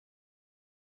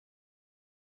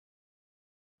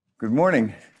Good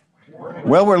morning.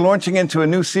 Well, we're launching into a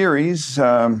new series.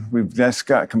 We've just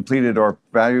completed our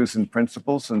values and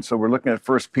principles, and so we're looking at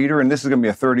 1 Peter, and this is going to be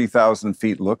a 30,000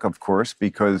 feet look, of course,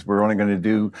 because we're only going to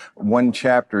do one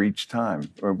chapter each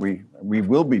time, or we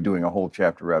will be doing a whole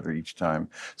chapter rather each time.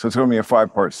 So it's going to be a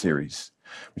 5-part series,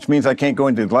 which means I can't go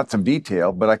into lots of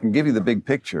detail, but I can give you the big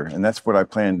picture, and that's what I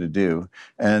plan to do.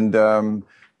 And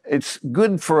it's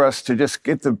good for us to just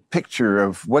get the picture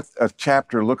of what a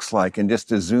chapter looks like and just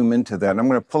to zoom into that. And I'm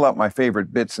going to pull out my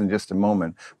favorite bits in just a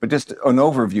moment. But just an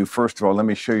overview, first of all, let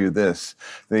me show you this.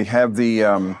 They have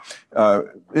the,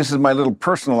 this is my little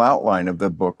personal outline of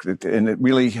the book. And it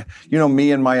really, you know,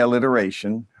 me and my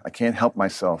alliteration, I can't help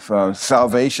myself.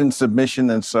 Salvation,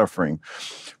 submission, and suffering.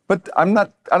 But I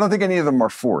don't think any of them are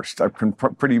forced. I can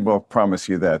pretty well promise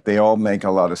you that. They all make a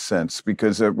lot of sense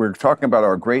because we're talking about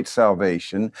our great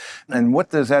salvation. And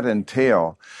what does that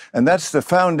entail? And that's the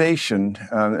foundation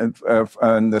and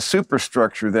the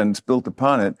superstructure then built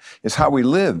upon it is how we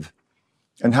live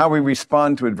and how we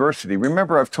respond to adversity.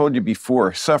 Remember, I've told you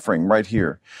before, suffering right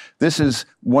here. This is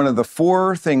one of the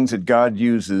 4 things that God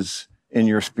uses in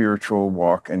your spiritual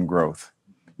walk and growth.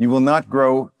 You will not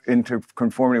grow into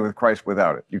conformity with Christ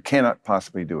without it. You cannot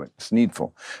possibly do it. It's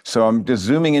needful. So I'm just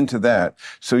zooming into that.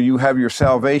 So you have your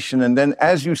salvation, and then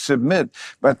as you submit,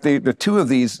 but the 2 of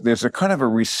these, there's a kind of a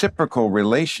reciprocal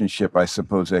relationship, I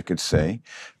suppose I could say,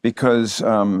 because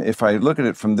if I look at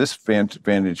it from this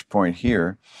vantage point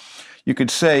here, you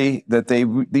could say that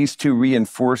these 2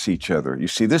 reinforce each other. You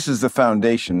see, this is the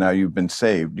foundation. Now you've been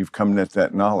saved. You've come to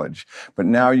that knowledge. But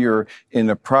now you're in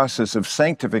a process of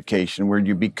sanctification where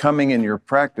you're becoming in your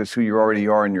practice who you already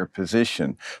are in your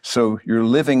position. So you're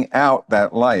living out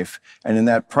that life. And in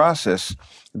that process,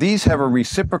 these have a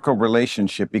reciprocal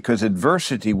relationship because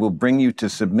adversity will bring you to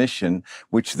submission,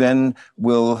 which then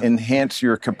will enhance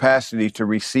your capacity to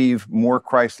receive more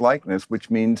Christ-likeness, which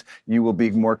means you will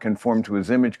be more conformed to his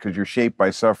image because you're shaped by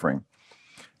suffering.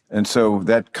 And so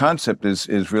that concept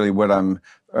is really what I'm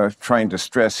trying to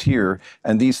stress here.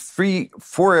 And these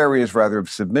 4 areas, rather, of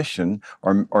submission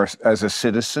are as a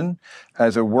citizen,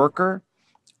 as a worker,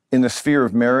 in the sphere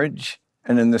of marriage,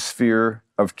 and in the sphere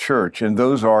of church. And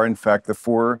those are, in fact, the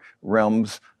 4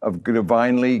 realms of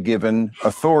divinely given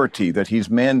authority that he's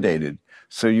mandated.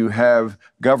 So you have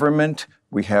government,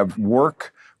 we have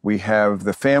work, we have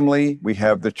the family, we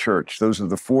have the church. Those are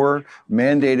the 4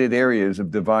 mandated areas of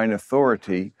divine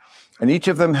authority. And each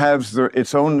of them has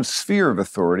its own sphere of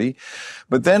authority.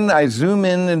 But then I zoom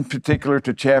in particular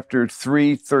to chapter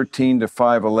 3:13 to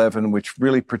 5:11, which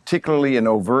really particularly and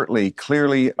overtly,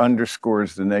 clearly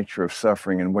underscores the nature of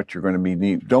suffering and what you're going to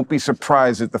be. Don't be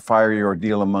surprised at the fiery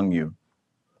ordeal among you,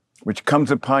 which comes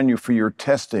upon you for your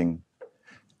testing,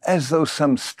 as though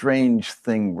some strange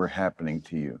thing were happening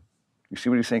to you. You see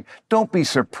what he's saying? Don't be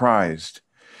surprised.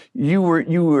 You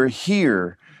were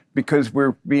here because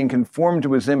we're being conformed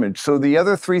to his image. So the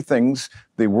other 3 things,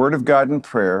 the word of God and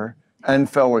prayer and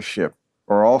fellowship,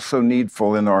 are also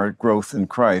needful in our growth in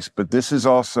Christ. But this is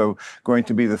also going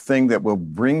to be the thing that will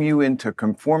bring you into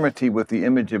conformity with the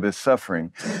image of his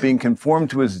suffering, being conformed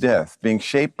to his death, being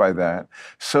shaped by that,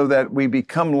 so that we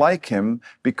become like him,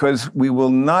 because we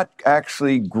will not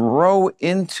actually grow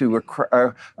into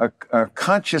a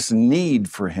conscious need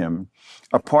for him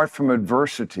apart from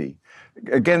adversity.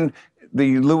 Again,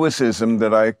 the Lewisism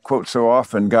that I quote so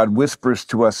often, God whispers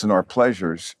to us in our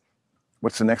pleasures.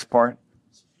 What's the next part?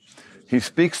 He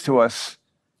speaks to us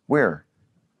where?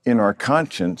 In our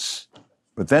conscience.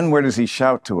 But then where does he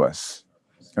shout to us?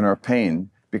 In our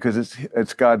pain. Because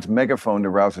it's God's megaphone to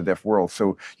rouse a deaf world.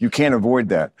 So you can't avoid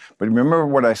that. But remember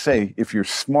what I say, if you're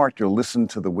smart, you'll listen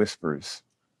to the whispers.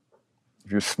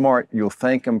 If you're smart, you'll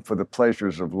thank him for the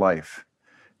pleasures of life.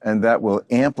 And that will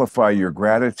amplify your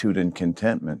gratitude and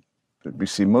contentment. We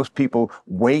see most people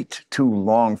wait too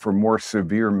long for more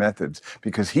severe methods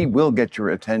because he will get your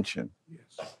attention.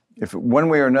 Yes. If one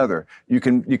way or another, you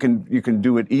can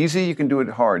do it easy, you can do it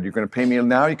hard. You're going to pay me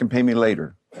now, you can pay me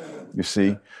later. You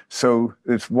see? So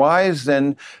it's wise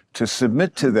then to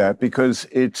submit to that, because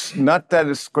it's not that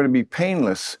it's going to be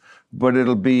painless, but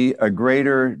it'll be a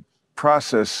greater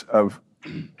process of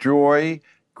joy,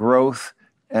 growth,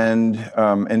 and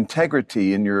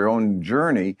integrity in your own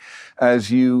journey as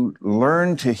you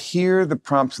learn to hear the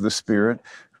prompts of the Spirit,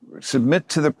 submit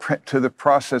to the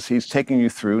process he's taking you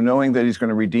through, knowing that he's going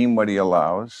to redeem what he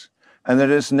allows, and that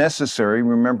it's necessary.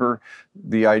 Remember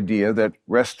the idea that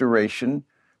restoration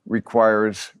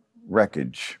requires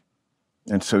wreckage.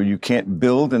 And so you can't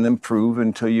build and improve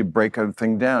until you break a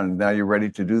thing down. Now you're ready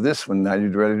to do this one. Now you're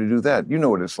ready to do that. You know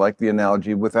what it's like, the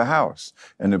analogy with a house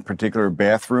and a particular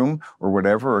bathroom or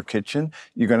whatever, or kitchen.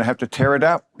 You're going to have to tear it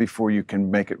out before you can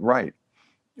make it right.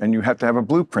 And you have to have a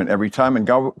blueprint every time. And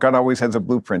God always has a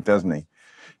blueprint, doesn't he?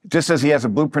 Just as he has a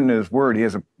blueprint in his word, he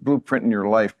has a blueprint in your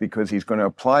life, because he's going to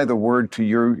apply the word to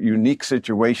your unique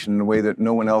situation in a way that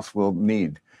no one else will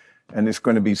need. And it's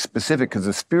going to be specific, because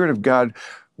the Spirit of God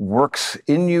works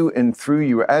in you and through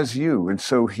you as you. And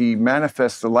so he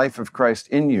manifests the life of Christ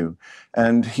in you.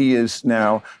 And he is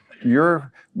now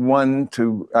your one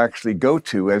to actually go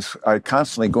to, as I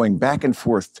constantly going back and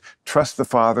forth. Trust the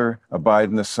Father, abide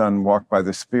in the Son, walk by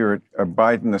the Spirit.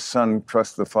 Abide in the Son,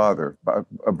 trust the Father.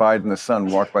 Abide in the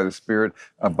Son, walk by the Spirit.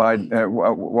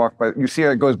 Walk by. You see how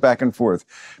it goes back and forth,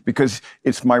 because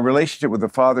it's my relationship with the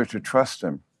Father to trust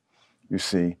him. You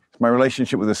see, it's my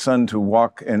relationship with the Son to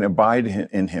walk and abide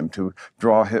in him, to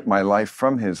draw my life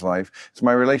from his life. It's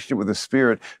my relationship with the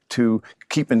Spirit to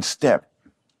keep in step,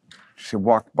 to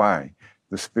walk by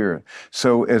the Spirit.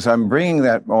 So as I'm bringing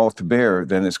that all to bear,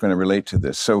 then it's going to relate to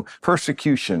this. So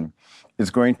persecution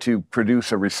is going to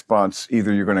produce a response.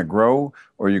 Either you're going to grow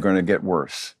or you're going to get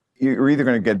worse. You're either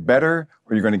going to get better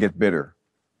or you're going to get bitter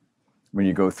when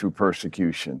you go through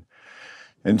persecution.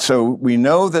 And so we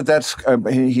know that that's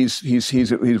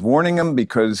he's warning them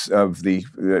because of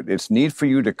its need for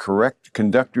you to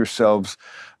conduct yourselves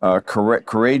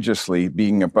courageously,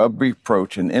 being above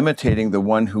reproach and imitating the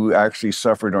one who actually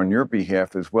suffered on your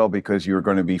behalf as well, because you're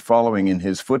going to be following in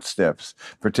his footsteps,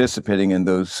 participating in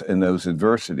those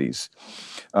adversities.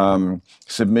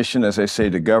 Submission, as I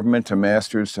say, to government, to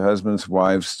masters, to husbands,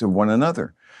 wives, to one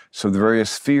another. So the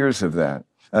various spheres of that.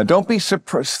 Don't be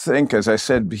surprised. Think, as I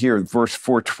said here, verse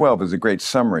 4:12 is a great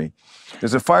summary.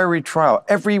 There's a fiery trial.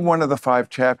 Every one of the 5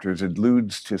 chapters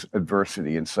alludes to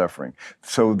adversity and suffering.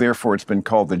 So therefore, it's been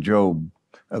called the Job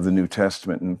of the New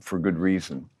Testament, and for good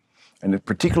reason. And it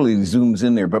particularly zooms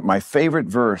in there. But my favorite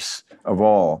verse of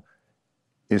all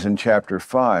is in chapter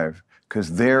 5,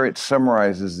 because there it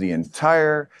summarizes the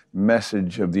entire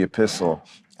message of the epistle.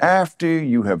 After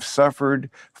you have suffered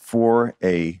for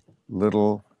a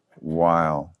little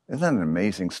while. Isn't that an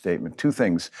amazing statement? 2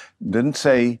 things. Didn't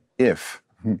say if.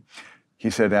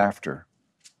 He said after,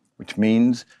 which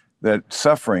means that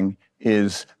suffering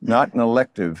is not an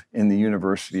elective in the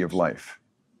University of Life.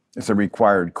 It's a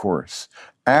required course.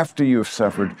 After you have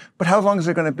suffered, but how long is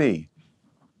it going to be?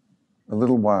 A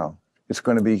little while. It's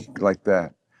going to be like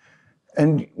that.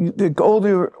 And the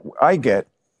older I get,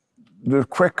 the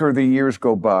quicker the years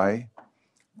go by.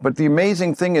 But the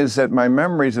amazing thing is that my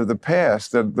memories of the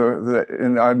past,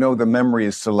 and I know the memory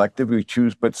is selective, we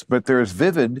choose, but they're as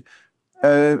vivid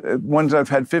ones I've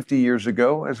had 50 years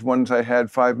ago as ones I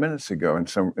had 5 minutes ago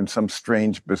in some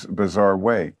strange, bizarre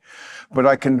way. But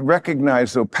I can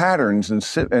recognize those patterns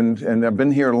and I've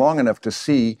been here long enough to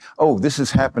see, oh, this has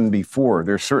happened before.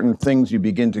 There are certain things you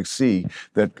begin to see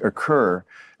that occur.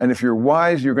 And if you're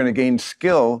wise, you're going to gain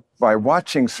skill by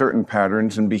watching certain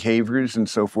patterns and behaviors and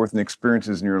so forth and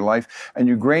experiences in your life. And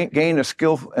you gain a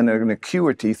skill and an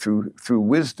acuity through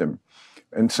wisdom.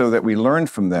 And so that we learn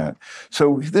from that.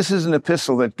 So this is an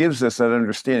epistle that gives us that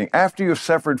understanding. After you've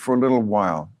suffered for a little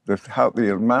while,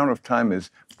 the amount of time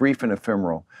is brief and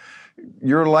ephemeral.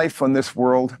 Your life on this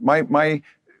world, my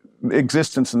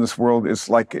existence in this world is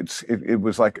like it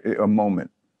was like a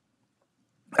moment.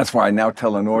 That's why I now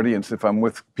tell an audience, if I'm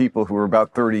with people who are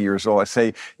about 30 years old, I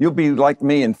say, you'll be like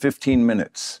me in 15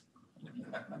 minutes.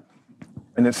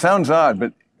 And it sounds odd,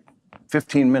 but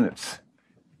 15 minutes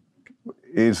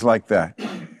is like that.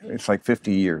 It's like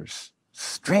 50 years.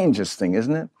 Strangest thing,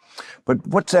 isn't it? But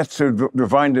what's that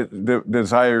divine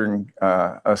desiring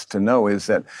us to know is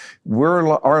that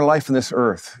our life on this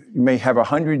earth, you may have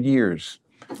 100 years.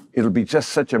 It'll be just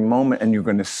such a moment, and you're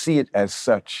going to see it as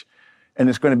such. And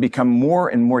it's going to become more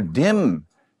and more dim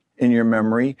in your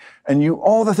memory. And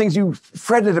all the things you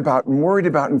fretted about and worried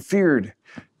about and feared,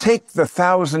 take the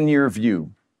 1,000-year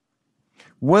view.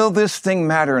 Will this thing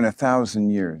matter in 1,000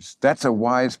 years? That's a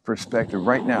wise perspective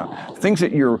right now. Things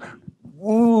that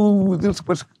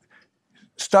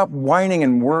stop whining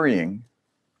and worrying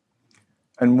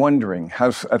and wondering.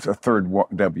 That's a third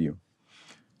W.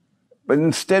 But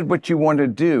instead, what you want to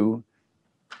do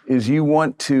is you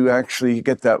want to actually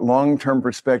get that long-term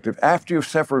perspective. After you've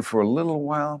suffered for a little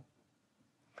while,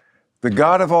 the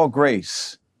God of all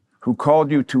grace, who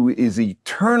called you to his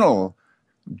eternal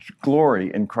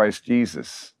glory in Christ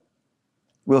Jesus,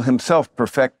 will himself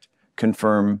perfect,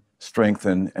 confirm,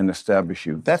 strengthen, and establish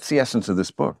you. That's the essence of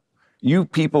this book. You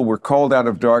people were called out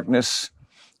of darkness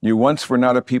You once were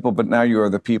not a people, but now you are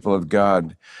the people of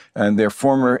God. And their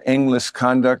former aimless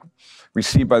conduct,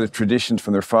 received by the traditions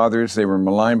from their fathers, they were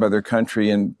maligned by their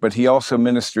country. But he also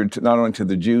ministered not only to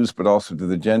the Jews, but also to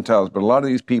the Gentiles. But a lot of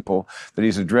these people that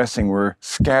he's addressing were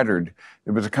scattered.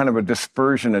 It was a kind of a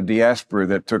dispersion, a diaspora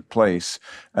that took place,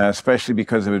 especially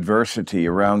because of adversity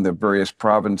around the various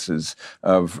provinces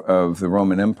of the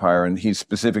Roman Empire. And he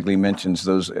specifically mentions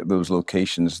those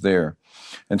locations there.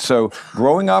 And so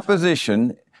growing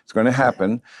opposition is going to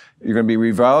happen. You're going to be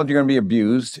reviled. You're going to be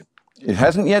abused. It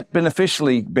hasn't yet been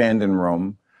officially banned in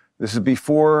Rome. This is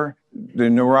before the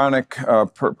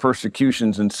Neronic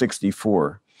persecutions in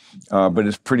 64, but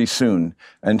it's pretty soon.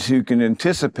 And you can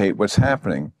anticipate what's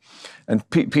happening. And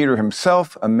Peter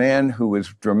himself, a man who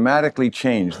was dramatically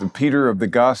changed. The Peter of the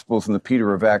Gospels and the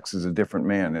Peter of Acts is a different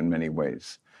man in many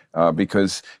ways,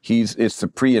 because it's the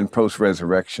pre- and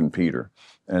post-resurrection Peter,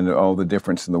 and all the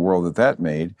difference in the world that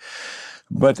made.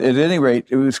 But at any rate,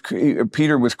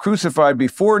 Peter was crucified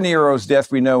before Nero's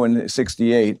death, we know, in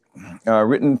 68,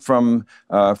 written from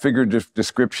figurative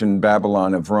description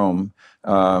Babylon of Rome,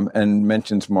 and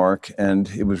mentions Mark, and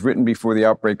it was written before the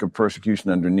outbreak of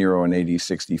persecution under Nero in AD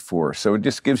 64. So it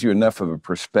just gives you enough of a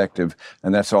perspective,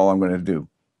 and that's all I'm going to do.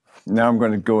 Now I'm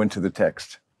going to go into the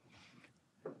text.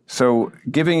 So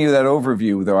giving you that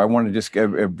overview, though, I want to just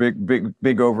give a big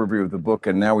overview of the book,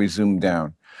 and now we zoom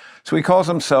down. So he calls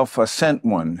himself a sent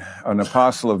one, an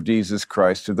apostle of Jesus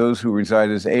Christ, to those who reside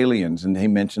as aliens, and he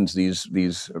mentions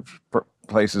these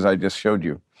places I just showed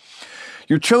you.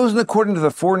 You're chosen according to the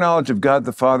foreknowledge of God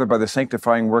the Father by the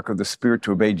sanctifying work of the Spirit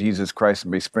to obey Jesus Christ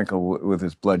and be sprinkled with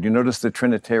his blood. You notice the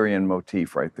Trinitarian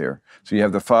motif right there. So you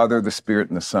have the Father, the Spirit,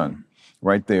 and the Son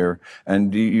right there.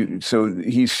 And so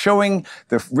he's showing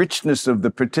the richness of the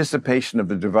participation of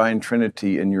the divine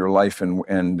Trinity in your life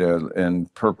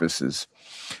and purposes.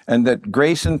 And that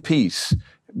grace and peace,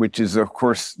 which is, of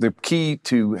course, the key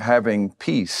to having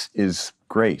peace is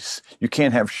grace. You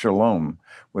can't have shalom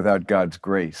without God's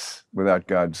grace, without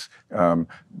God's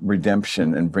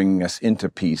redemption and bringing us into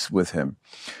peace with him.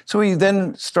 So he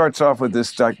then starts off with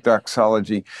this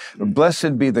doxology,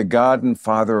 "Blessed be the God and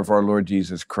Father of our Lord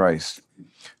Jesus Christ,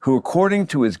 who according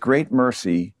to his great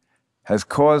mercy has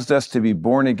caused us to be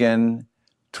born again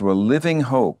to a living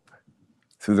hope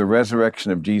through the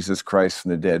resurrection of Jesus Christ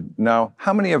from the dead." Now,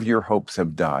 how many of your hopes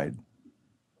have died?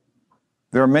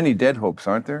 There are many dead hopes,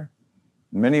 aren't there?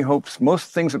 Many hopes,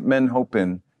 most things that men hope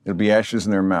in, it'll be ashes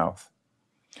in their mouth.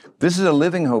 This is a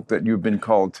living hope that you've been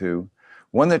called to,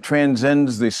 one that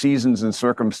transcends the seasons and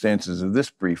circumstances of this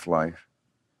brief life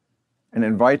and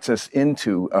invites us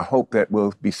into a hope that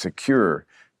will be secure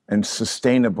and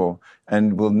sustainable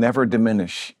and will never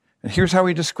diminish. And here's how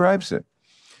he describes it.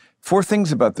 4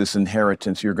 things about this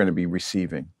inheritance you're going to be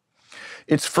receiving.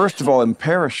 It's, first of all,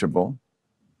 imperishable.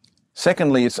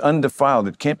 Secondly, it's undefiled.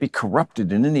 It can't be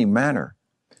corrupted in any manner.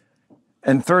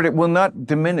 And third, it will not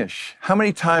diminish. How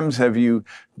many times have you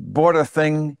bought a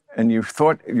thing and you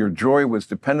thought your joy was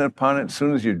dependent upon it? As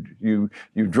soon as you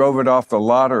drove it off the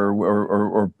lot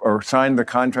or signed the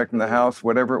contract in the house,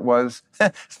 whatever it was,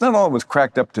 it's not all it was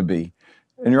cracked up to be.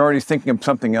 And you're already thinking of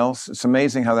something else. It's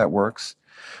amazing how that works.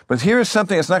 But here is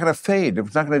something that's not going to fade.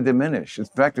 It's not going to diminish. In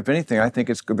fact, if anything, I think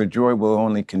the joy will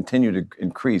only continue to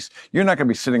increase. You're not going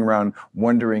to be sitting around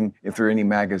wondering if there are any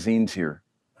magazines here,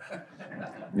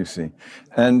 you see.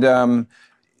 And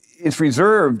it's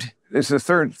reserved. It's the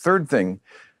third thing.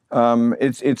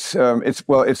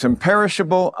 It's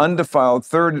imperishable, undefiled.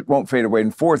 Third, it won't fade away.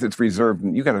 And fourth, it's reserved.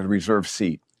 And you got a reserved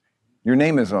seat. Your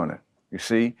name is on it. You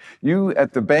see, you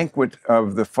at the banquet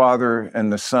of the Father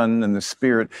and the Son and the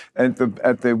Spirit, at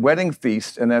the wedding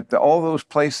feast, and at all those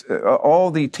places, all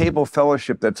the table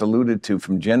fellowship that's alluded to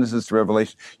from Genesis to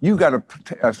Revelation, you got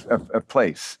a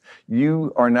place.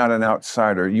 You are not an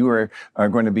outsider. You are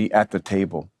going to be at the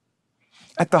table,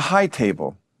 at the high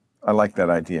table. I like that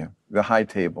idea. The high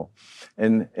table.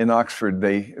 In Oxford,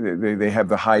 they have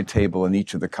the high table in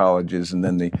each of the colleges, and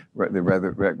then the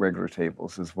regular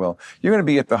tables as well. You're going to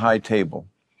be at the high table,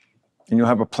 and you'll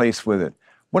have a place with it.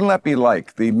 What'll that be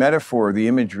like? The metaphor, the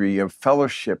imagery of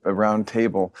fellowship around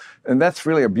table. And that's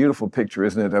really a beautiful picture,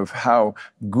 isn't it, of how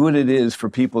good it is for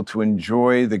people to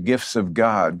enjoy the gifts of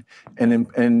God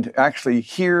and actually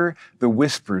hear the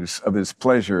whispers of his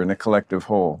pleasure in a collective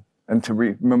whole. And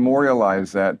to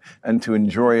memorialize that and to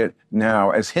enjoy it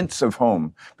now as hints of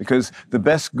home. Because the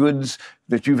best goods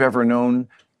that you've ever known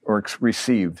or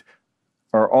received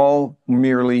are all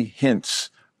merely hints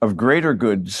of greater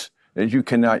goods that you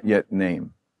cannot yet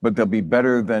name. But they'll be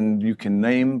better than you can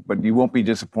name, but you won't be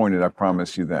disappointed, I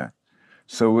promise you that.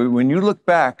 So when you look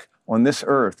back on this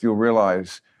earth, you'll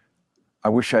realize, I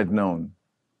wish I'd known.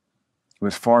 It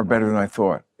was far better than I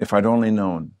thought. If I'd only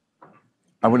known,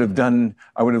 I would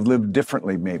have lived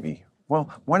differently maybe. Well,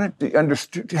 why not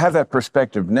have that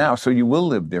perspective now so you will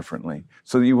live differently,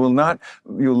 so that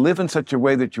you'll live in such a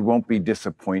way that you won't be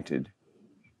disappointed.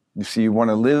 You see, you want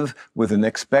to live with an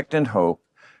expectant hope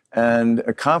and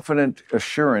a confident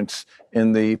assurance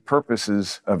in the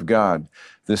purposes of God.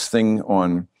 This thing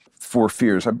on 4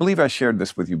 fears. I believe I shared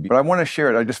this with you, but I want to share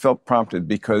it. I just felt prompted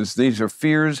because these are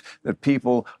fears that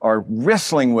people are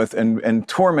wrestling with and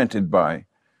tormented by.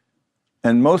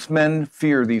 And most men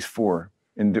fear these 4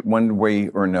 in one way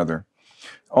or another.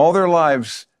 All their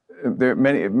lives,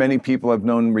 many people have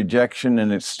known rejection,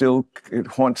 and it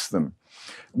haunts them,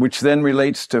 which then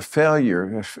relates to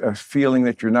failure, a feeling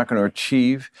that you're not going to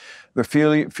achieve, the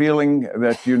feeling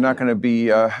that you're not going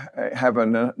to have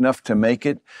enough to make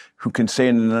it, who can say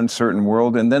in an uncertain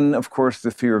world, and then, of course,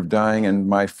 the fear of dying. And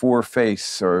my 4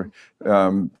 faiths are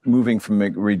moving from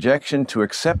rejection to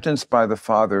acceptance by the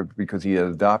Father because He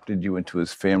has adopted you into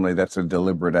His family. That's a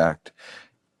deliberate act.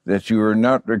 That you are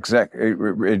not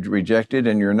rejected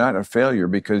and you're not a failure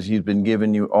because He's been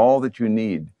given you all that you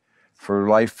need for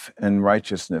life and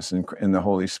righteousness in the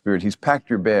Holy Spirit. He's packed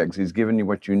your bags. He's given you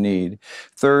what you need.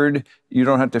 Third, you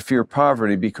don't have to fear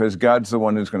poverty because God's the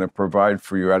one who's going to provide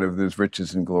for you out of His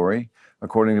riches and glory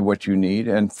according to what you need.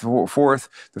 And fourth,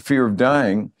 the fear of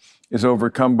dying is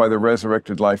overcome by the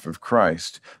resurrected life of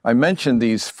Christ. I mentioned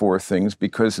these 4 things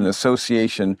because in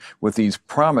association with these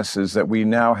promises that we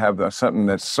now have something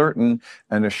that's certain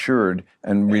and assured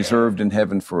and reserved in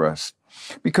heaven for us.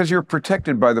 Because you're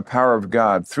protected by the power of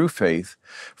God through faith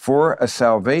for a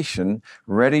salvation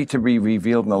ready to be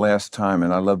revealed in the last time.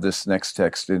 And I love this next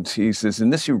text. And he says,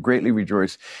 "In this you greatly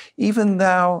rejoice, even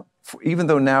though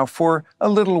now for a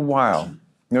little while."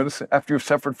 Notice, after you've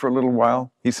suffered for a little while,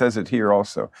 he says it here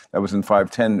also. That was in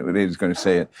 5:10, he's going to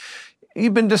say it.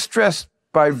 You've been distressed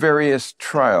by various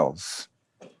trials.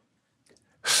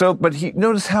 But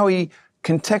notice how he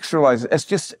contextualizes it. It's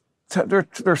just,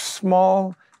 they're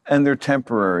small and they're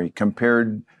temporary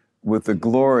compared with the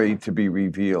glory to be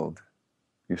revealed,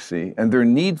 you see. And they're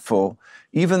needful.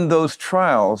 Even those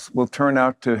trials will turn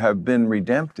out to have been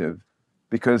redemptive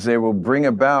because they will bring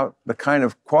about the kind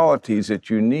of qualities that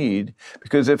you need.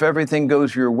 Because if everything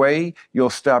goes your way, you'll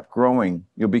stop growing.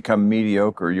 You'll become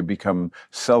mediocre. You'll become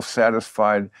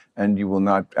self-satisfied, and you will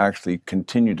not actually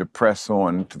continue to press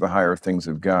on to the higher things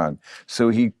of God.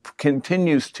 So he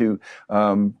continues to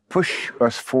push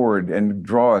us forward and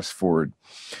draw us forward.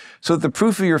 So the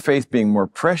proof of your faith being more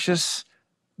precious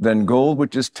than gold,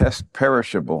 which is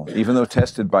perishable, even though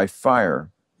tested by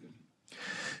fire,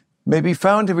 may be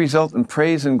found to result in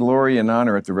praise and glory and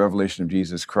honor at the revelation of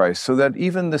Jesus Christ. So that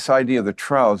even this idea of the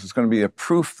trials is going to be a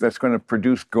proof that's going to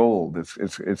produce gold.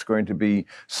 It's going to be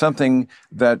something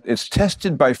that is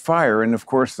tested by fire. And of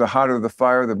course, the hotter the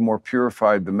fire, the more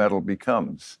purified the metal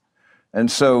becomes. And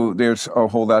so there's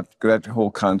that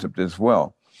whole concept as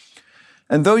well.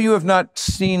 And though you have not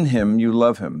seen Him, you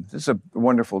love Him. This is a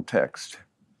wonderful text.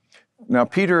 Now,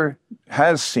 Peter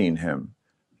has seen Him,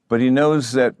 but he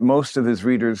knows that most of his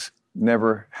readers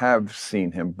never have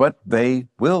seen Him, but they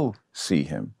will see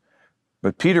Him.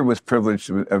 But Peter was privileged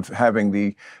of having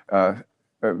the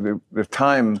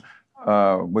time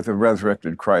with the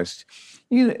resurrected Christ.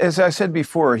 As I said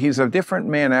before, he's a different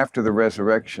man after the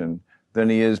resurrection than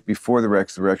he is before the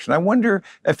resurrection. I wonder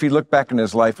if he looked back in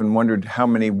his life and wondered how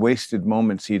many wasted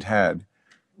moments he'd had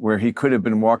where he could have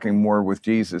been walking more with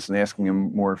Jesus and asking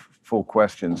Him more full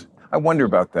questions. I wonder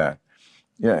about that.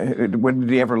 Yeah, when did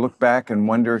he ever look back and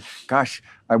wonder, gosh,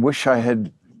 I wish I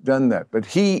had done that? But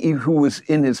he who was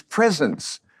in His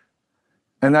presence,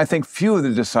 and I think few of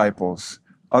the disciples,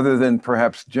 other than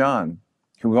perhaps John,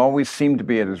 who always seemed to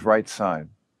be at His right side,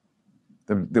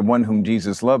 the one whom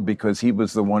Jesus loved because he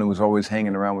was the one who was always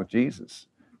hanging around with Jesus.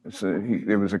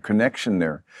 There was a connection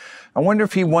there. I wonder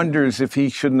if he wonders if he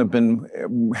shouldn't have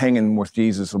been hanging with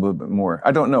Jesus a little bit more.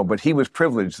 I don't know, but he was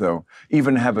privileged, though,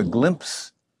 even to have a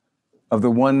glimpse of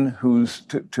the one whom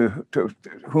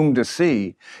to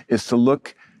see is to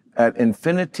look at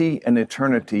infinity and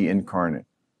eternity incarnate.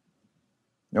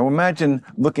 Now imagine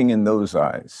looking in those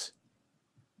eyes.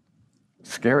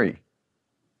 Scary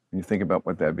when you think about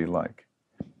what that'd be like.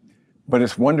 But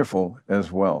it's wonderful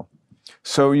as well.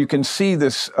 So you can see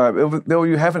this, though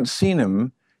you haven't seen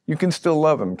Him, you can still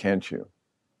love Him, can't you?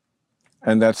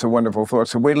 And that's a wonderful thought.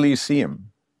 So wait till you see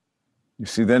Him. You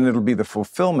see, then it'll be the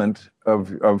fulfillment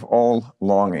of all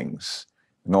longings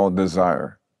and all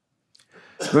desire.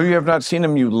 Though you have not seen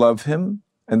Him, you love Him.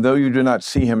 And though you do not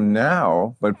see Him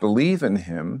now, but believe in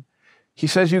Him, he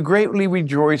says, you greatly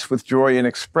rejoice with joy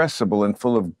inexpressible and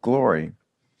full of glory.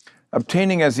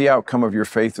 obtaining as the outcome of your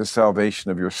faith the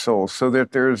salvation of your soul, so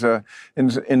that there's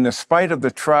in the spite of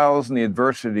the trials and the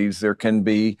adversities, there can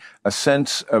be a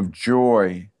sense of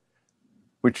joy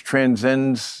which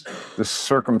transcends the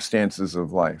circumstances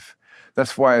of life.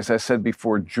 That's why, as I said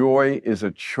before, joy is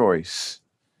a choice.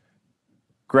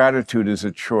 Gratitude is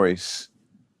a choice.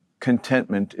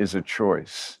 Contentment is a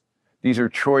choice. These are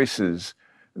choices.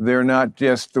 They're not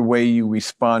just the way you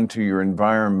respond to your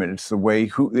environment. It's the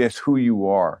way it's who you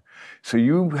are. So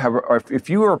if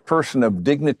you are a person of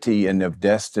dignity and of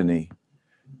destiny,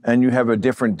 and you have a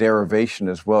different derivation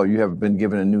as well, you have been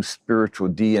given a new spiritual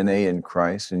DNA in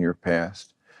Christ in your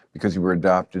past because you were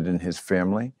adopted in his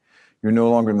family. You're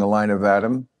no longer in the line of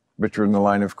Adam, but you're in the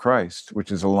line of Christ,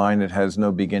 which is a line that has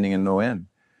no beginning and no end.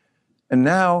 And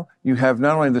now you have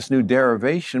not only this new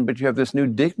derivation, but you have this new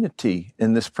dignity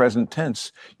in this present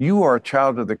tense. You are a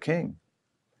child of the King.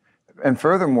 And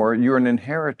furthermore, you're an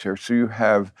inheritor, so you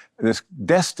have this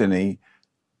destiny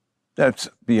that's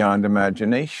beyond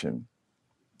imagination,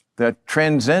 that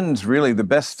transcends really the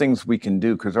best things we can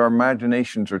do, because our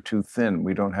imaginations are too thin.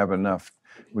 We don't have enough.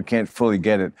 We can't fully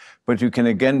get it. But you can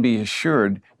again be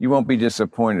assured you won't be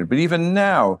disappointed. But even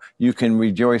now, you can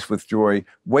rejoice with joy.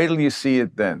 Wait till you see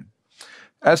it then.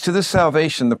 As to this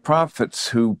salvation, the prophets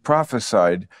who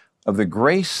prophesied of the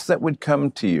grace that would come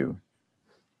to you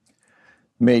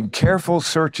made careful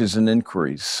searches and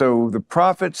inquiries. So the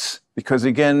prophets, because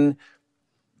again,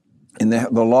 the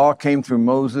law came through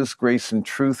Moses, grace and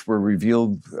truth were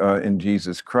revealed in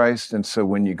Jesus Christ. And so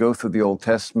when you go through the Old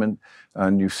Testament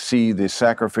and you see the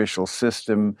sacrificial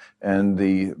system and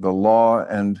the law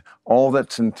and all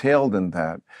that's entailed in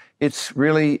that, it's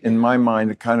really, in my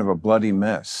mind, a kind of a bloody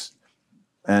mess.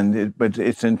 But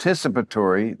it's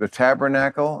anticipatory, the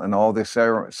tabernacle and all the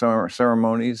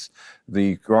ceremonies,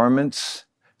 the garments,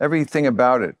 everything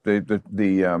about it,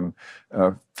 the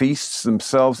feasts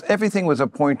themselves, everything was a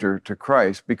pointer to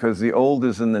Christ, because the old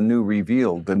is in the new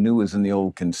revealed, the new is in the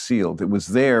old concealed. It was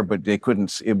there, but they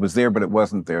couldn't. It was there, but it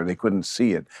wasn't there. They couldn't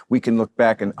see it. We can look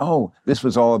back and, oh, this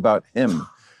was all about him.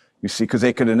 You see, because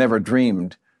they could have never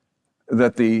dreamed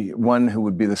that the one who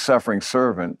would be the suffering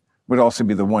servant would also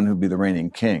be the one who'd be the reigning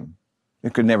king. They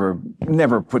could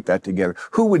never put that together.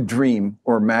 Who would dream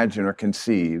or imagine or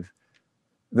conceive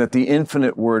that the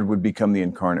infinite word would become the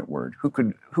incarnate word? Who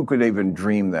could even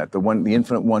dream that? The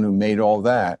infinite one who made all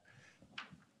that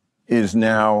is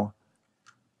now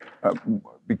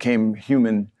became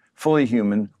human, fully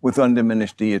human, with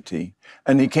undiminished deity.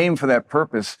 And he came for that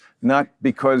purpose, not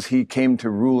because he came to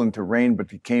rule and to reign,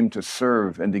 but he came to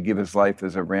serve and to give his life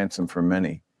as a ransom for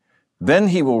many. Then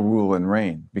he will rule and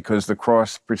reign, because the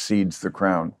cross precedes the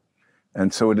crown.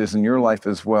 And so it is in your life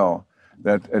as well,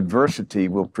 that adversity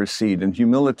will precede and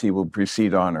humility will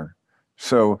precede honor.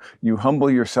 So you humble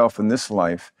yourself in this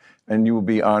life and you will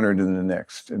be honored in the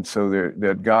next. And so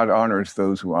that God honors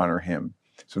those who honor him.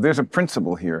 So there's a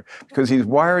principle here, because he's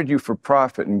wired you for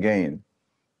profit and gain.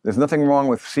 There's nothing wrong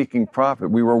with seeking profit.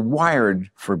 We were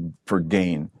wired for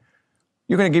gain.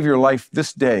 You're going to give your life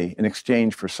this day in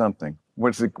exchange for something.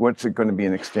 What's it going to be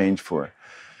in exchange for?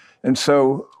 And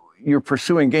so you're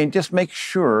pursuing gain. Just make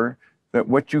sure that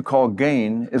what you call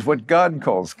gain is what God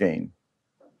calls gain,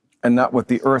 and not what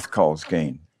the earth calls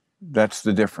gain. That's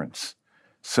the difference.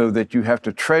 So that you have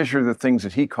to treasure the things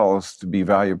that he calls to be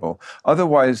valuable.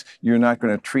 Otherwise, you're not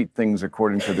going to treat things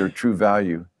according to their true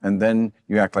value, and then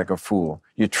you act like a fool.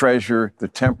 You treasure the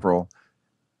temporal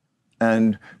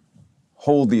and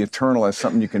hold the eternal as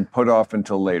something you can put off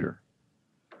until later,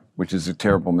 which is a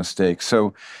terrible mistake.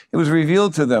 So it was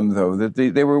revealed to them, though, that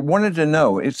they wanted to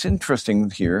know. It's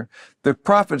interesting here. The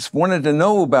prophets wanted to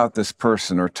know about this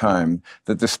person or time,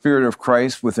 that the Spirit of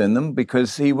Christ within them,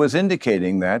 because he was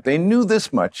indicating that. They knew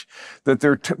this much, that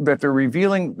they're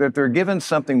revealing, that they're given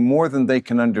something more than they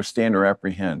can understand or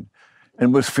apprehend.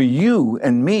 And it was for you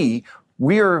and me.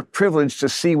 We are privileged to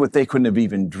see what they couldn't have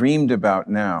even dreamed about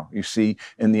now. You see,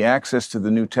 in the access to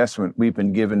the New Testament, we've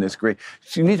been given this great.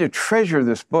 So you need to treasure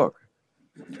this book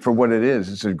for what it is.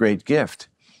 It's a great gift.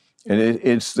 And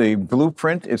it's the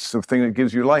blueprint. It's the thing that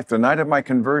gives you life. The night of my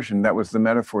conversion, that was the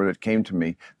metaphor that came to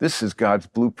me. This is God's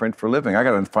blueprint for living. I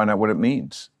got to find out what it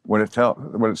means, what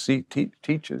it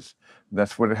teaches.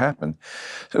 That's what had happened.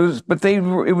 So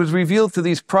it was revealed to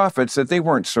these prophets that they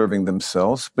weren't serving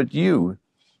themselves, but you,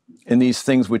 in these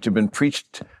things which have been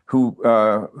preached, who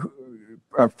are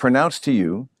pronounced to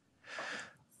you,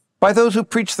 by those who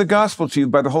preach the gospel to you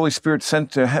by the Holy Spirit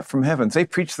sent from heaven. They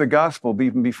preached the gospel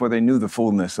even before they knew the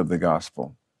fullness of the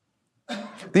gospel.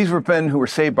 These were men who were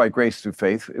saved by grace through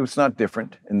faith. It was not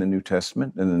different in the New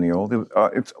Testament than in the Old.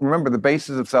 Remember, the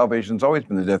basis of salvation has always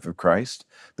been the death of Christ.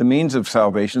 The means of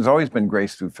salvation has always been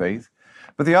grace through faith.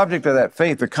 But the object of that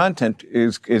faith, the content,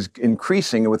 is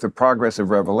increasing with the progress of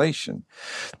revelation.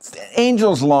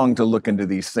 Angels long to look into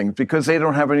these things because they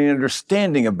don't have any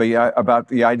understanding about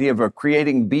the idea of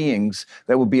creating beings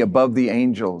that will be above the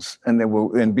angels.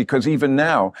 And because even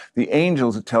now, the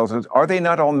angels, it tells us, are they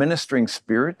not all ministering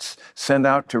spirits sent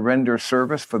out to render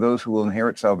service for those who will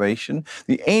inherit salvation?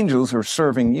 The angels are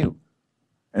serving you.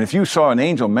 And if you saw an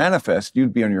angel manifest,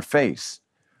 you'd be on your face.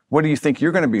 What do you think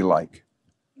you're going to be like?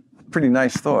 Pretty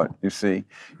nice thought, you see.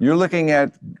 You're looking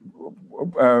at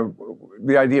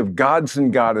the idea of gods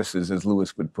and goddesses, as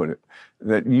Lewis would put it,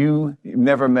 that you've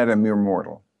never met a mere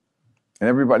mortal. And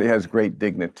everybody has great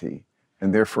dignity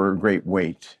and therefore great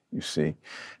weight, you see.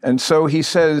 And so he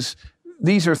says,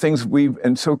 these are things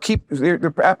keep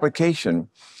the application.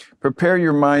 Prepare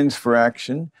your minds for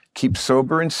action, keep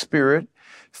sober in spirit,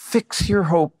 fix your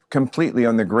hope completely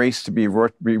on the grace to be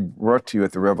brought to you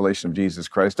at the revelation of Jesus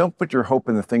Christ. Don't put your hope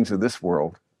in the things of this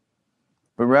world,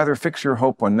 but rather fix your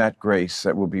hope on that grace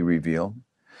that will be revealed.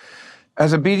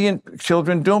 As obedient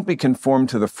children, don't be conformed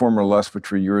to the former lusts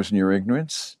which were yours in your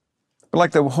ignorance. But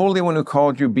like the Holy One who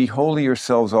called you, be holy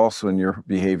yourselves also in your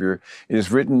behavior. It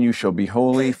is written, you shall be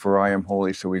holy, for I am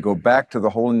holy. So we go back to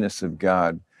the holiness of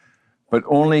God. But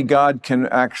only God can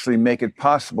actually make it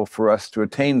possible for us to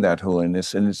attain that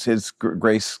holiness, and it's his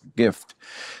grace gift.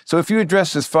 So if you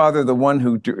address as Father, the one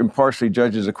who impartially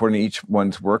judges according to each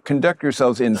one's work, conduct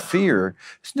yourselves in fear.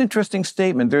 It's an interesting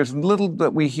statement. There's little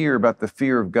that we hear about the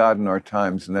fear of God in our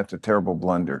times, and that's a terrible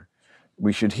blunder.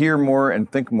 We should hear more and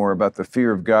think more about the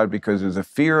fear of God, because there's a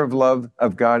fear of love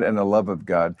of God and a love of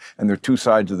God, and they're two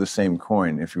sides of the same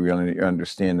coin, if you really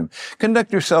understand them.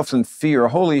 Conduct yourselves in fear, a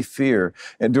holy fear,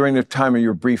 during the time of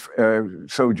your brief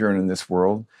sojourn in this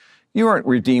world. You aren't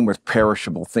redeemed with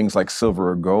perishable things like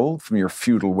silver or gold from your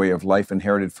feudal way of life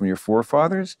inherited from your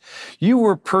forefathers. You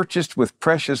were purchased with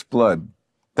precious blood.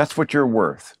 That's what you're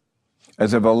worth.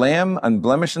 As of a lamb,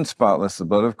 unblemished and spotless, the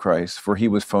blood of Christ, for he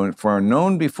was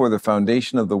foreknown before the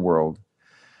foundation of the world.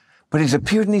 But he's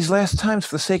appeared in these last times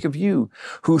for the sake of you,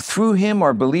 who through him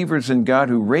are believers in God,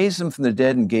 who raised him from the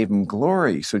dead and gave him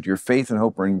glory, so that your faith and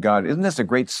hope are in God. Isn't this a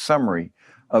great summary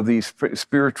of these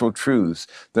spiritual truths,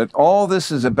 that all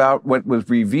this is about what was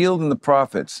revealed in the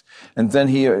prophets? And then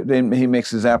he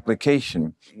makes his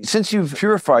application. Since you've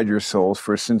purified your souls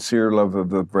for a sincere love of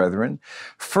the brethren,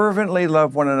 fervently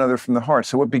love one another from the heart.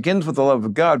 So what begins with the love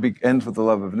of God ends with the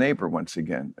love of neighbor once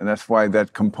again. And that's why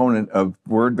that component of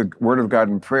the word of God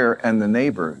in prayer and the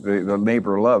neighbor, the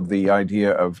neighbor love, the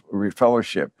idea of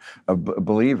fellowship of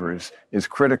believers is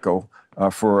critical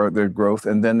for their growth.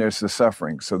 And then there's the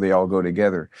suffering, so they all go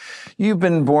together. You've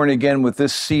been born again with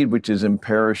this seed which is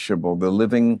imperishable, the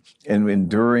living and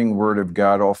enduring word of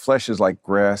God. All flesh is like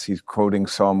grass. He's quoting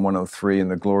Psalm 103 and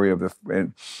the glory of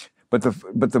but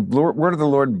the word of the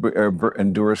Lord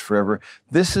endures forever.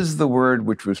 This is the word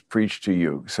which was preached to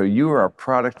you. So you are a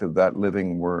product of that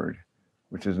living word,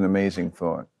 which is an amazing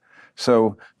thought.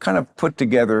 So kind of put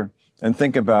together and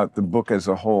think about the book as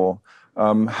a whole,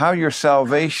 how your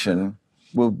salvation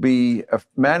will be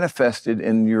manifested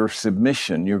in your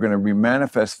submission. You're going to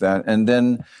manifest that, and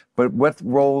then, but what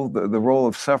role, the role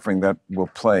of suffering that will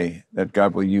play, that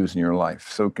God will use in your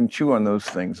life. So can chew on those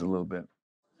things a little bit.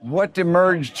 What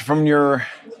emerged from your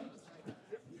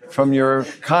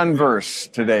converse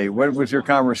today? What was your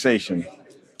conversation?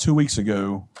 2 weeks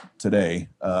ago today,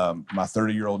 my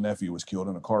 30-year-old nephew was killed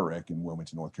in a car wreck in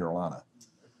Wilmington, North Carolina.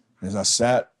 As I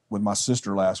sat with my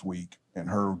sister last week and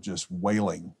her just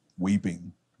wailing,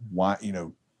 weeping,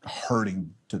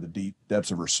 hurting to the deep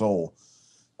depths of her soul,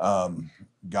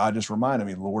 God just reminded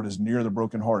me, the Lord is near the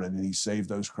brokenhearted and he saved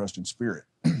those crushed in spirit.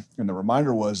 And the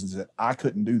reminder was that I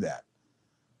couldn't do that.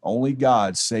 Only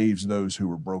God saves those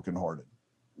who are brokenhearted.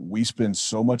 We spend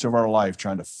so much of our life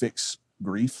trying to fix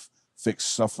grief, fix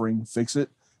suffering, fix it,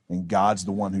 and God's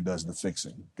the one who does the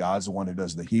fixing. God's the one who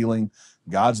does the healing.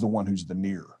 God's the one who's the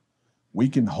near. We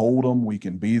can hold them, we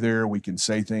can be there, we can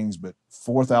say things, but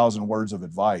 4,000 words of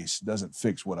advice doesn't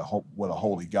fix what a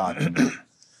holy God can do.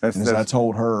 As I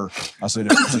told her, I said,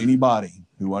 if there's anybody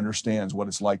who understands what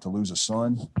it's like to lose a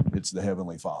son, it's the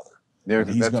Heavenly Father.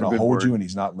 He's going to hold you and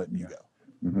he's not letting you go.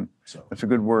 Mm-hmm. So that's a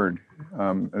good word.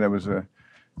 That was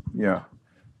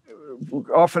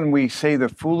often we say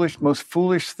the most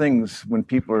foolish things when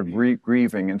people are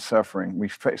grieving and suffering. We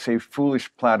say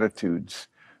foolish platitudes.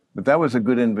 But that was a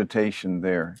good invitation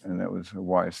there, and that was a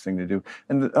wise thing to do.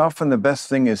 And often the best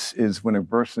thing is when a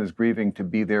person is grieving, to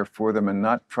be there for them and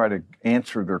not try to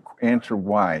answer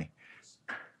why,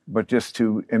 but just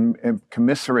to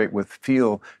commiserate with,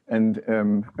 feel,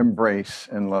 and embrace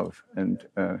and love and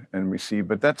receive.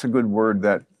 But that's a good word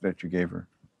that you gave her.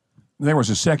 There was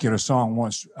a secular song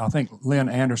once, I think Lynn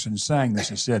Anderson sang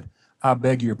this. It said, "I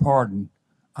beg your pardon,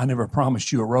 I never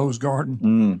promised you a rose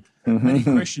garden." Many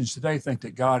Christians today think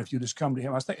that God, if you just come to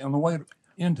him, I was thinking on the way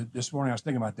into this morning, I was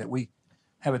thinking about that. We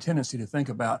have a tendency to think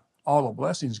about all the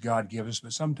blessings God gives us,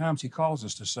 but sometimes he calls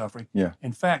us to suffering. Yeah.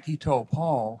 In fact, he told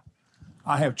Paul,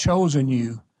 "I have chosen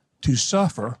you to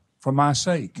suffer for my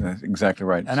sake." That's exactly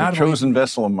right. And It's a chosen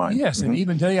vessel of mine. Yes, and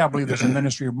even today I believe there's a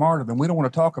ministry of martyrdom. We don't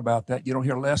want to talk about that. You don't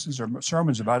hear lessons or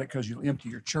sermons about it because you empty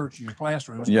your church and your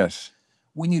classrooms. Yes.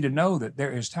 We need to know that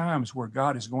there is times where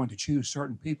God is going to choose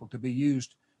certain people to be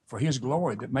used for his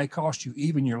glory that may cost you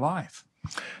even your life.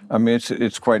 I mean,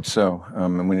 it's quite so.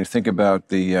 And when you think about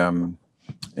the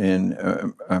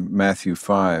in Matthew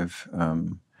 5,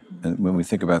 and when we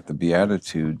think about the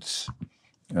Beatitudes,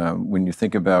 when you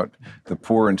think about the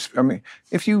poor, and I mean,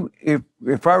 if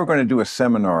I were going to do a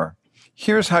seminar,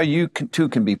 here's how you too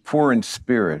can be poor in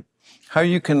spirit, how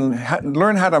you can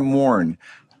learn how to mourn,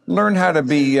 learn how to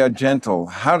be gentle,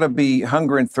 how to be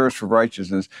hunger and thirst for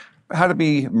righteousness, how to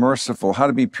be merciful, how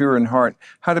to be pure in heart,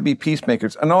 how to be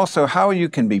peacemakers, and also how you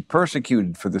can be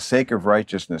persecuted for the sake of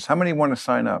righteousness. How many want to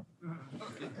sign up?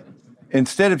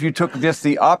 Instead, if you took just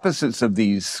the opposites of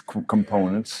these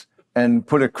components and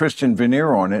put a Christian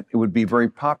veneer on it, it would be very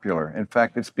popular. In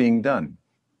fact, it's being done.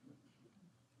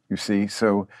 You see,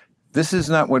 so this is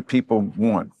not what people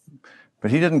want.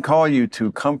 But he doesn't call you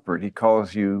to comfort. He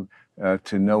calls you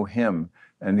to know him.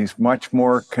 And he's much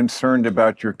more concerned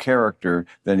about your character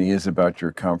than he is about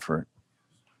your comfort.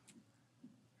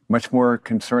 Much more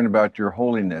concerned about your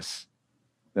holiness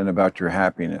than about your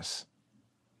happiness.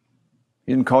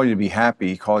 He didn't call you to be happy,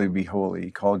 he called you to be holy.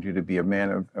 He called you to be a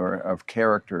man of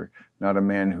character, not a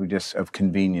man who just of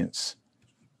convenience.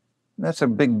 And that's a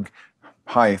big,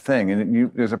 high thing,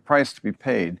 and there's a price to be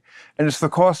paid. And it's the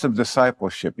cost of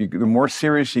discipleship. The more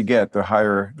serious you get, the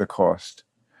higher the cost.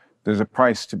 There's a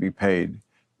price to be paid.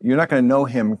 You're not going to know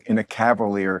him in a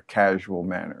cavalier, casual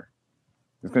manner.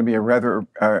 There's going to be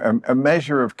a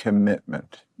measure of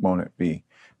commitment, won't it be?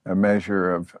 A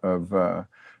measure of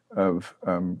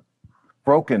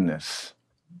brokenness,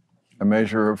 a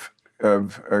measure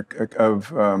of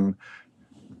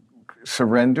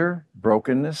surrender,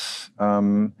 brokenness,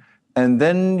 and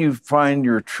then you find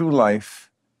your true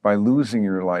life by losing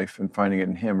your life and finding it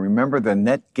in him. Remember the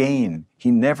net gain.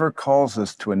 He never calls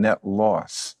us to a net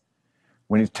loss.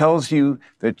 When he tells you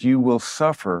that you will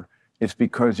suffer, it's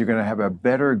because you're going to have a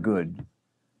better good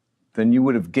than you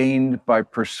would have gained by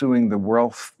pursuing the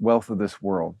wealth of this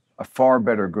world. A far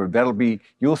better good.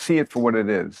 You'll see it for what it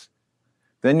is.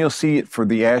 Then you'll see it for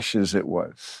the ashes it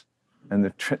was and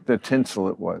the tinsel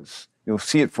it was. You'll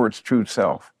see it for its true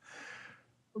self.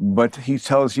 But he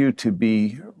tells you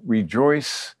to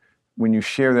rejoice when you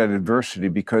share that adversity,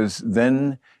 because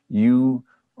then you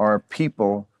are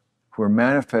people who are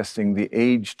manifesting the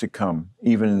age to come,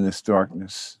 even in this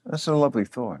darkness. That's a lovely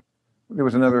thought. There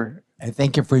was another. I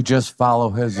think if we just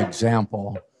follow his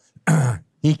example,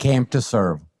 he came to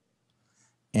serve.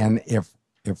 And if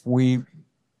we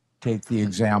take the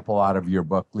example out of your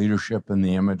book, Leadership in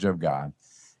the Image of God,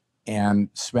 and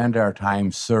spend our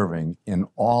time serving in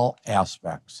all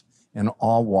aspects, in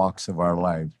all walks of our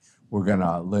life, we're going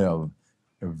to live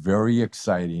a very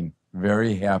exciting,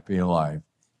 very happy life.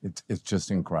 It's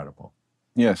just incredible.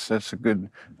 Yes, that's a good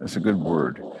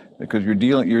word, because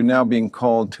you're now being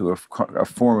called to a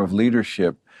form of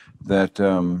leadership that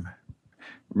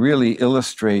really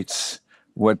illustrates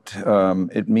what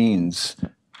it means.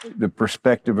 The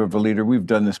perspective of a leader, we've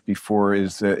done this before,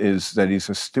 is that he's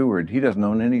a steward. He doesn't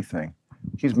own anything.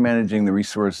 He's managing the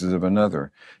resources of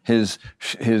another.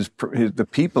 The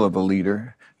people of a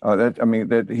leader.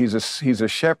 He's a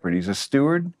shepherd. He's a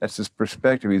steward. That's his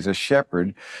perspective. He's a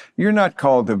shepherd. You're not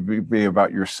called to be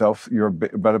about yourself.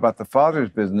 But about the Father's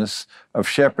business of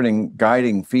shepherding,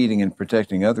 guiding, feeding, and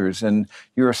protecting others. And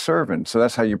you're a servant. So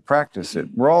that's how you practice it.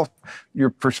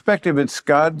 Your perspective. It's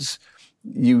God's.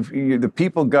 The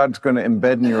people God's going to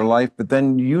embed in your life. But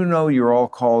then you're all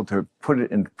called to put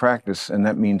it into practice, and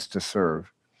that means to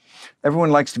serve. Everyone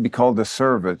likes to be called a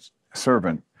servant.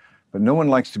 But no one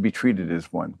likes to be treated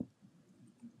as one.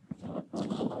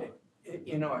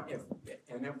 If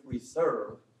we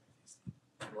serve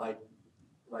like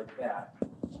that,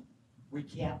 we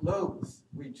can't lose.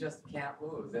 We just can't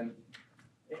lose. And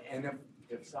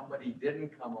if somebody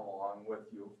didn't come along with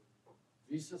you,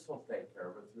 Jesus will take care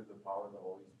of it through the power of the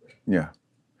Holy Spirit. Yeah.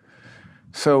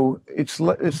 So it's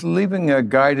living a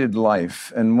guided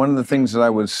life. And one of the things that I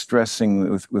was stressing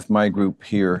with my group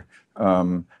here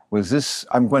was this.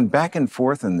 I'm going back and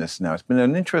forth in this now. It's been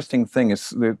an interesting thing. It's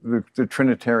the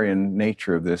Trinitarian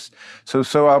nature of this.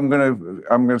 So I'm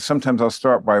gonna sometimes I'll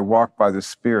start by walk by the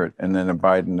Spirit and then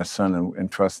abide in the Son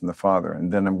and trust in the Father.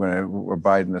 And then I'm going to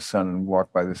abide in the Son and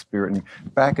walk by the Spirit, and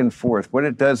back and forth. What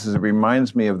it does is it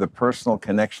reminds me of the personal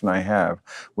connection I have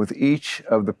with each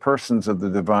of the persons of the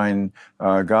divine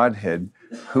Godhead,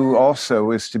 who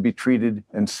also is to be treated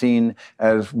and seen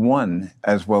as one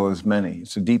as well as many.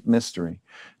 It's a deep mystery.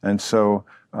 And so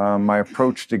my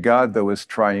approach to God, though, is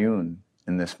triune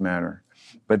in this manner.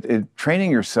 But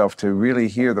training yourself to really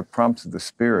hear the prompts of the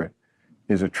Spirit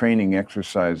is a training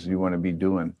exercise you want to be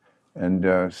doing.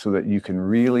 And so that you can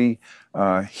really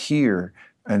hear.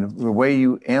 And the way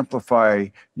you amplify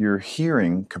your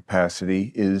hearing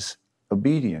capacity is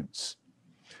obedience.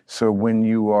 So when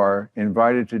you are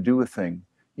invited to do a thing,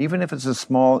 even if it's a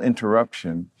small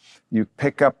interruption, you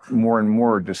pick up more and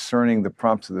more discerning the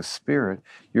prompts of the Spirit.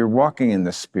 You're walking in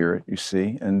the Spirit, you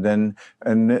see,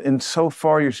 and so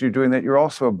far as you're doing that, you're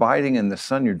also abiding in the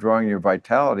Son. You're drawing your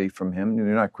vitality from Him. You're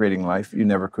not creating life.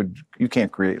 You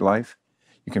can't create life.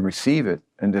 You can receive it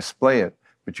and display it,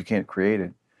 but you can't create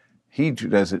it. He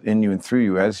does it in you and through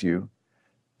you as you.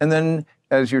 And then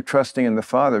as you're trusting in the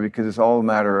Father, because it's all a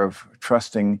matter of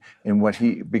trusting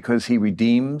in because He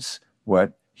redeems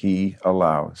what He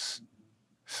allows.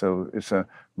 So it's a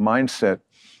mindset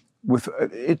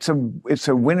it's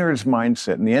a winner's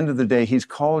mindset. In the end of the day, He's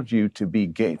called you to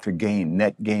gain,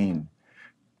 net gain,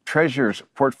 treasures,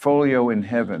 portfolio in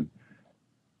heaven,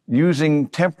 using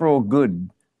temporal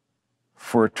good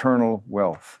for eternal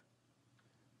wealth.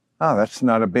 That's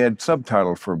not a bad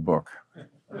subtitle for a book.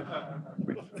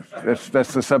 That's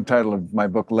the subtitle of my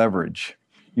book, Leverage,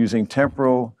 using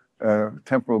temporal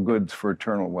goods for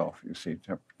eternal wealth. You see,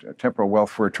 temporal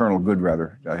wealth for eternal good,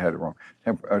 rather. I had it wrong.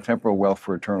 Temporal wealth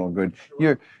for eternal good.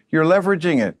 You're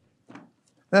leveraging it.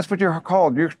 That's what you're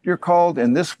called. You're called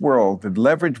in this world to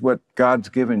leverage what God's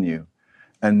given you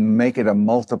and make it a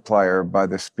multiplier by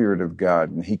the Spirit of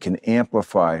God. And He can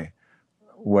amplify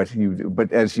what you do.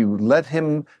 But as you let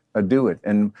Him do it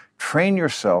and train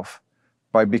yourself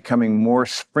by becoming more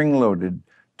spring-loaded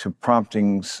to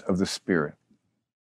promptings of the Spirit.